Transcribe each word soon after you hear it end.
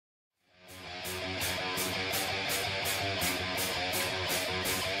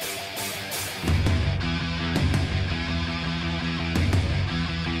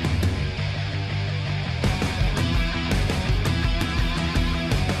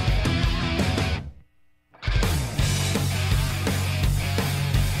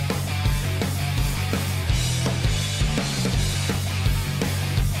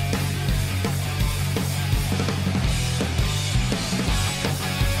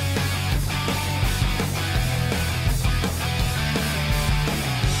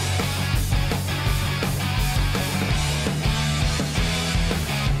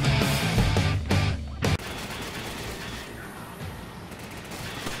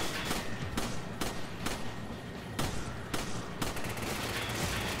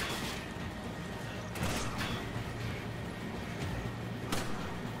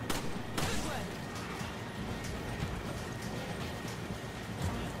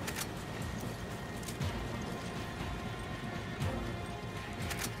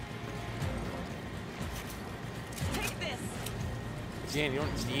again. You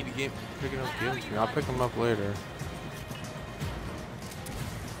don't need to get picking up gifts. I'll pick them up later.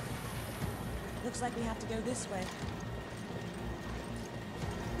 Looks like we have to go this way.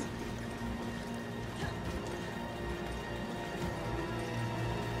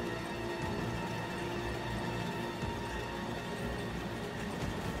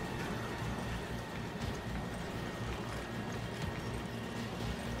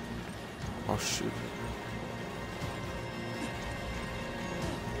 Oh shoot.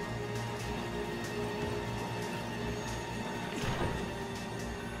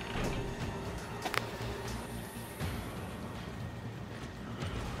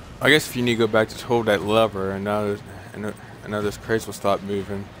 I guess if you need to go back to hold that lever, and now this crates will stop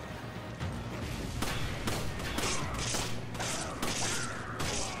moving.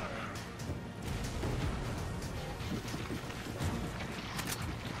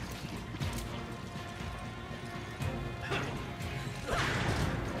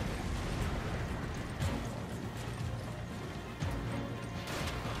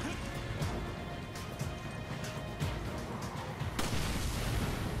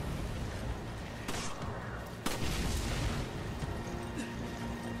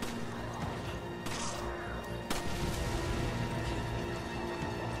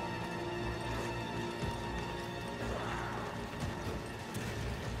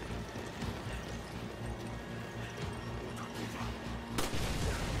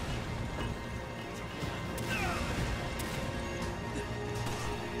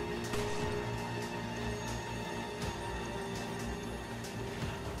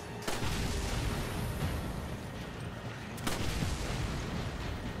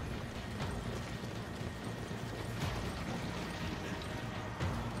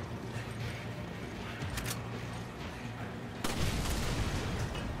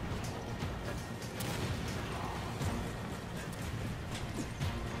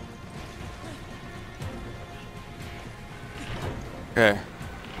 Okay.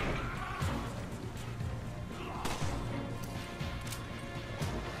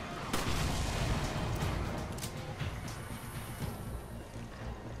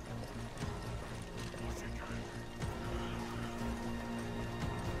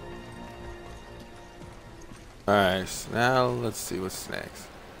 Alright, so now let's see what's next.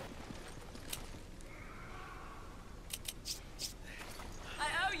 I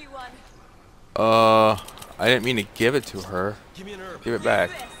owe you one. I didn't mean to give it to her. Give me an herb. Give it back.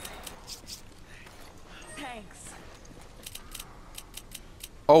 Thanks.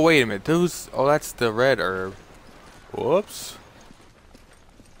 Oh, wait a minute. Oh, that's the red herb. Whoops.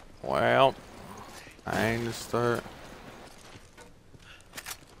 Well, I need to start.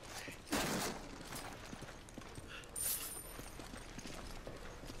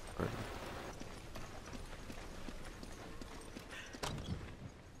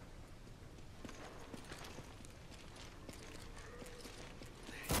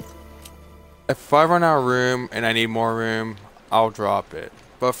 If I run out of room and I need more room, I'll drop it.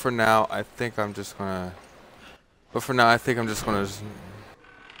 But for now, I think I'm just gonna. Just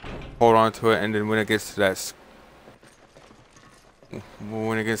hold on to it, and then when it gets to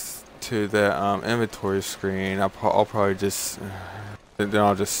that, inventory screen, I'll probably just. Then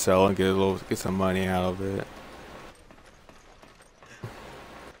I'll just sell and get some money out of it.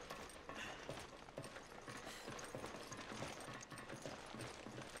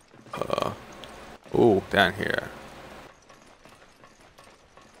 Ooh, down here.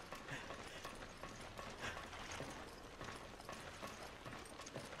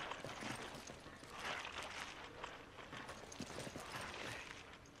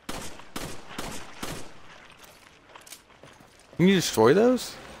 Can you destroy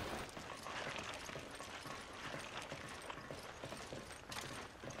those?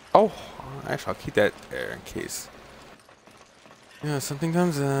 Oh, actually, I'll keep that there in case. Yeah, something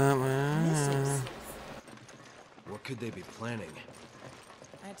comes up. What could they be planning?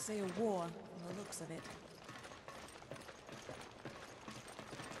 I'd say a war, from the looks of it.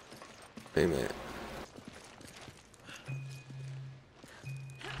 Wait a minute.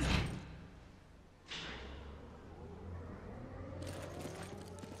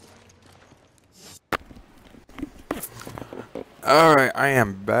 Alright, I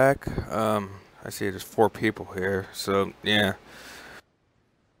am back. I see there's 4 people here, so yeah.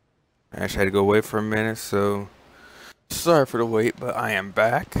 I actually had to go away for a minute, so sorry for the wait, but I am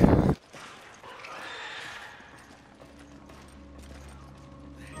back.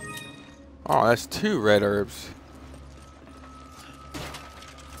 Oh, that's 2 red herbs.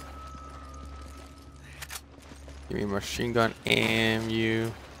 Give me machine gun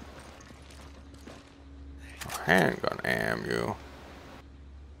ammo. Handgun ammo.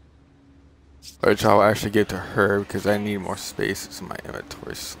 which I'll actually give to her because I need more space in my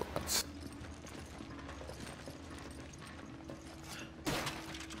inventory slots.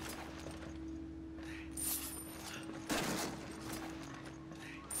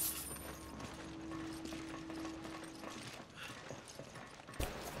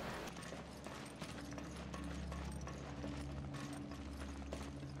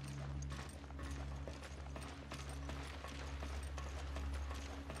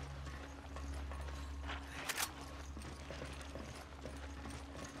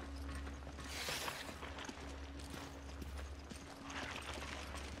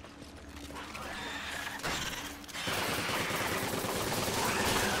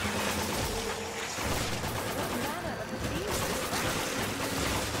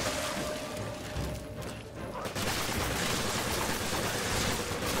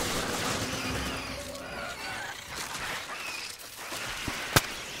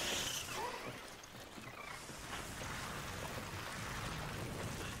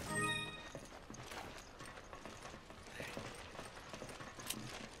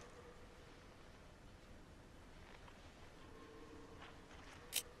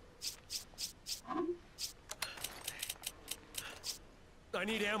 I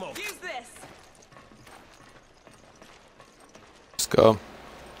need ammo. Use this. Let's go.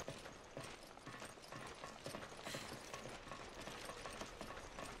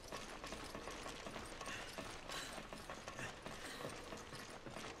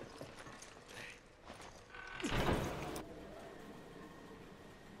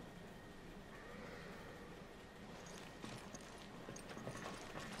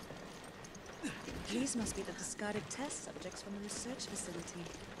 These must be the discarded test subjects from the research facility.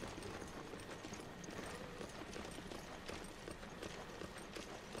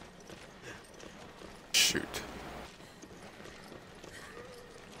 Shoot.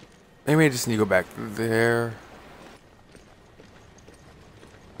 Maybe I just need to go back there.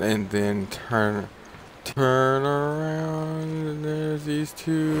 And then turn around, and there's these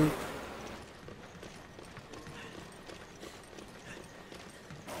two.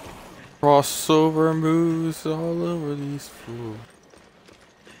 Crossover moves all over these fools.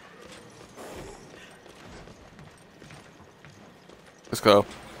 Let's go.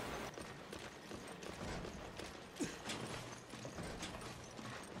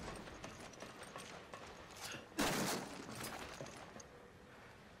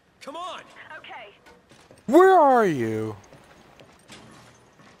 Come on. Okay. Where are you?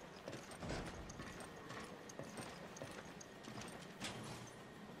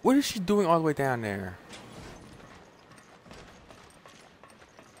 What is she doing all the way down there?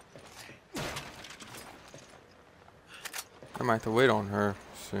 I might have to wait on her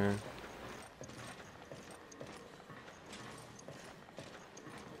soon.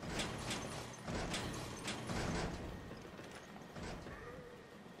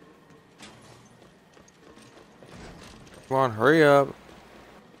 Come on, hurry up.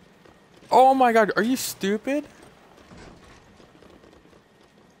 Oh my god, are you stupid?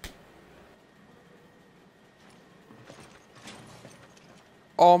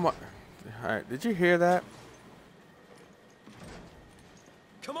 Oh my... Alright, did you hear that?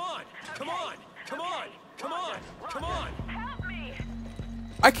 Come on. Come on. Come on. Come on. Come on. Help me.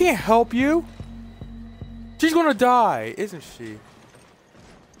 I can't help you. She's gonna die, isn't she?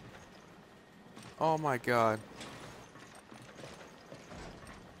 Oh my god.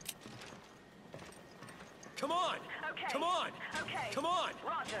 Come on. Okay. Come on. Okay. Come on.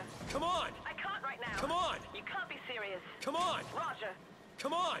 Roger. Come on. I can't right now. Come on. You can't be serious. Come on. Roger.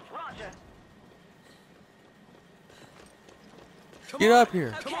 Come on. Roger. Come Get on. up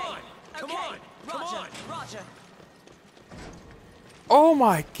here. Come on. Come Okay. on. Come Roger. on. Roger. Oh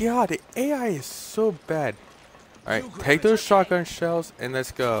my god, the AI is so bad. Alright, take those shotgun shells and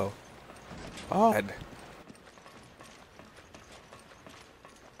let's go. Oh.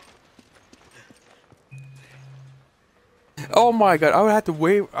 Oh my god, I would have to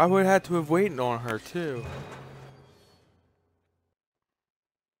wait. I would have to have waited on her too.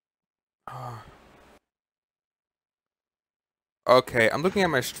 Okay, I'm looking at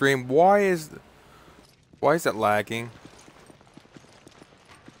my stream. Why is it lagging?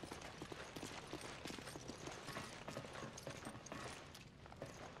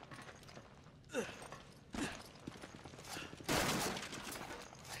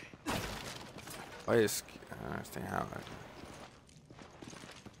 I just I don't understand how.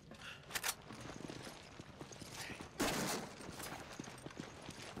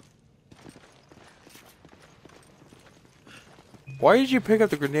 Why did you pick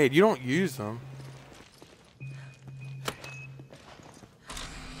up the grenade? You don't use them.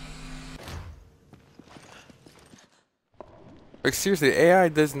 Like seriously, AI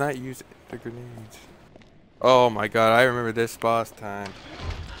does not use the grenades. Oh my god, I remember this boss time.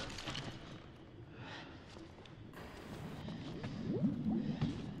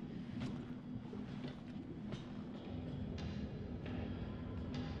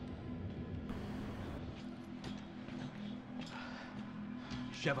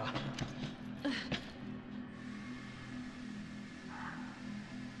 Sheva.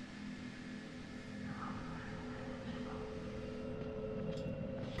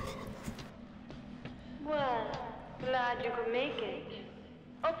 Well, glad you could make it.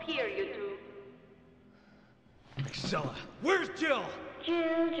 Up here, you two. Excella. Where's Jill?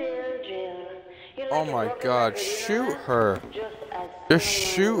 Jill. You're Oh like a my broken god, record, you know shoot that? her. Just as Just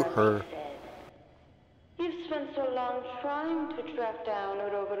someone shoot once her. said. You've spent so long trying to track down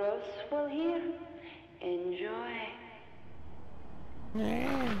Ouroboros. Well, here, enjoy.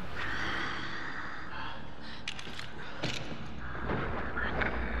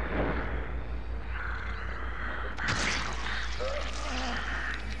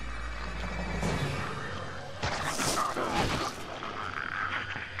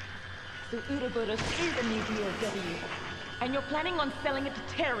 So Ouroboros is a new DOW, and you're planning on selling it to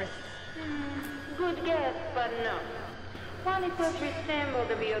terrorists. Good guess, but no. While it does resemble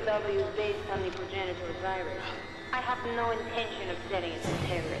the BOWs based on the progenitor virus, I have no intention of selling it to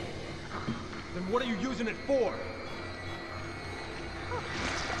terrorists. Then what are you using it for?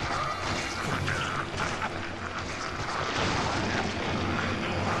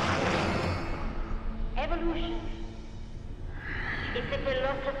 Evolution. It's a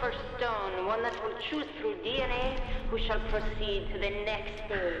philosopher's stone, one that will choose through DNA who shall proceed to the next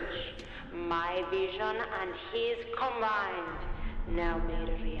stage. My vision and his combined, now made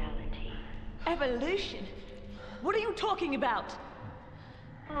a reality. Evolution? What are you talking about?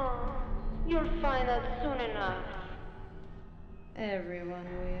 Oh, you'll find out soon enough. Everyone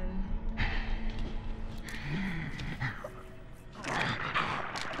will.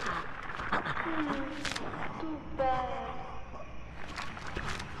 Too bad.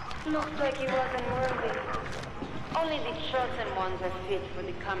 Looks like he wasn't worthy. Only the chosen ones are fit for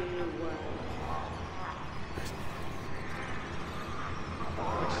the coming new world.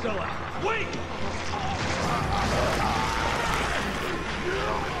 Excella. Wait!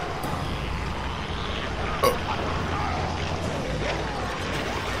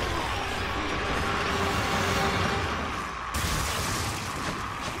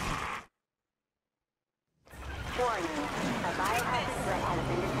 Warning, a biohazard threat has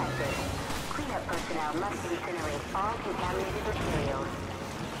been detected. Cleanup personnel must incinerate all contaminated materials.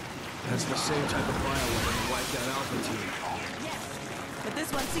 That's the same type of bioweapon that wiped out Alpha Team. Yes, but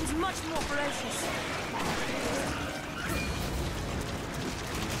this one seems much more ferocious.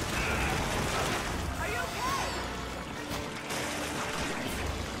 Are you okay?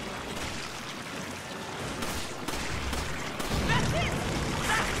 That's it!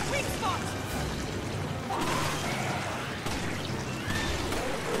 That's the weak spot!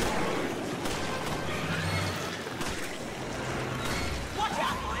 Watch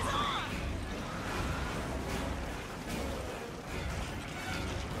out for his arm!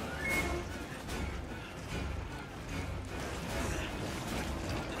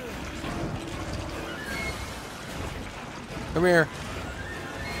 Come here.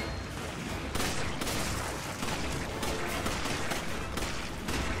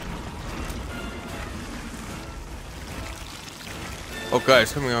 Oh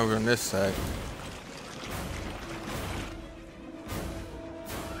guys, coming over on this side.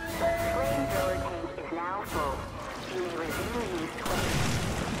 The flamethrower tank is now full. You may resume use when...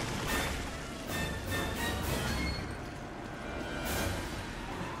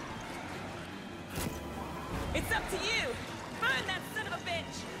 It's up to you! Burn that son of a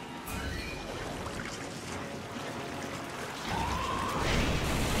bitch!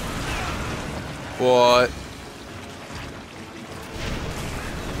 What?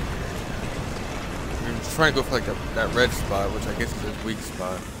 I'm just trying to go for like that red spot, which I guess is his weak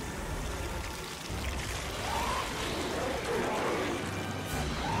spot.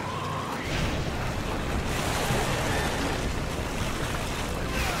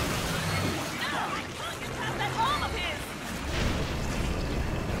 That arm of his!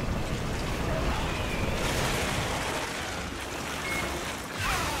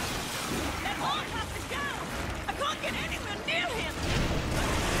 That arm has to go! I can't get anywhere near him!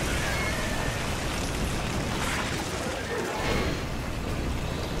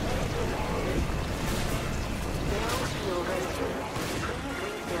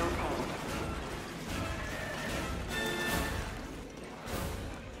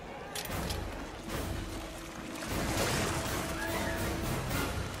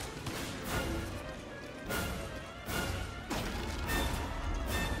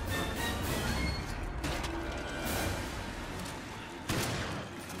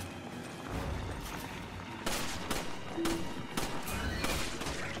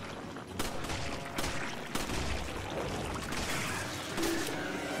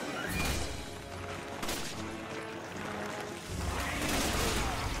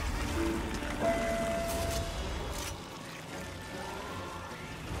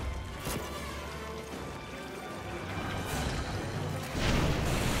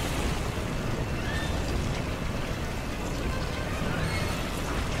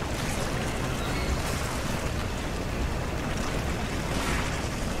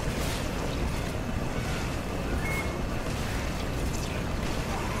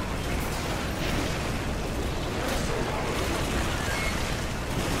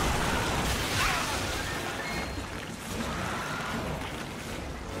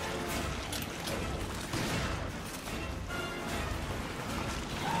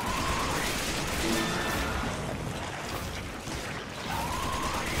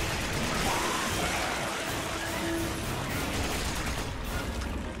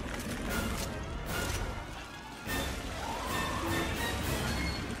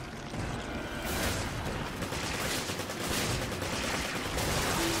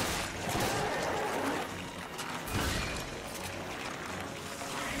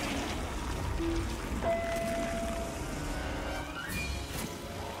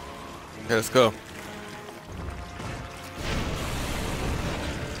 Okay, let's go.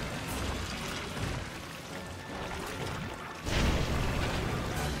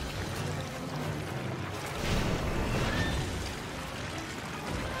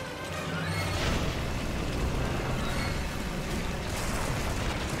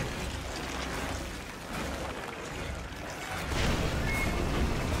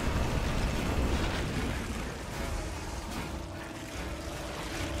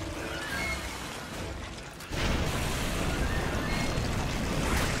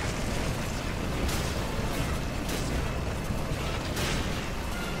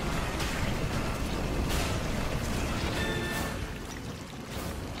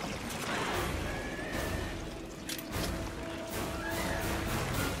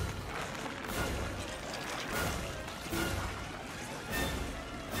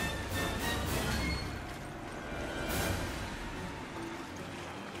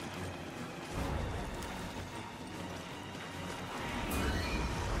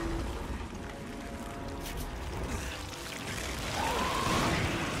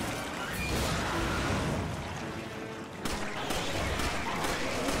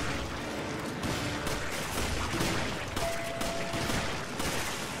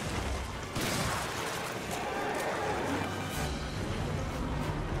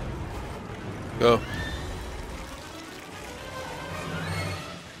 Go.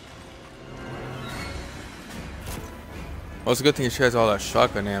 Well, it's a good thing she has all that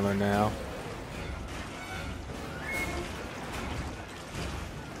shotgun ammo now.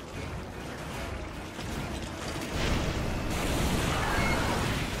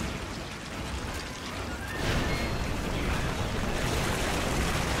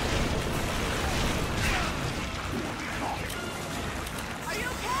 Are you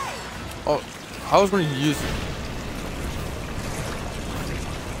okay? Oh, I was going to use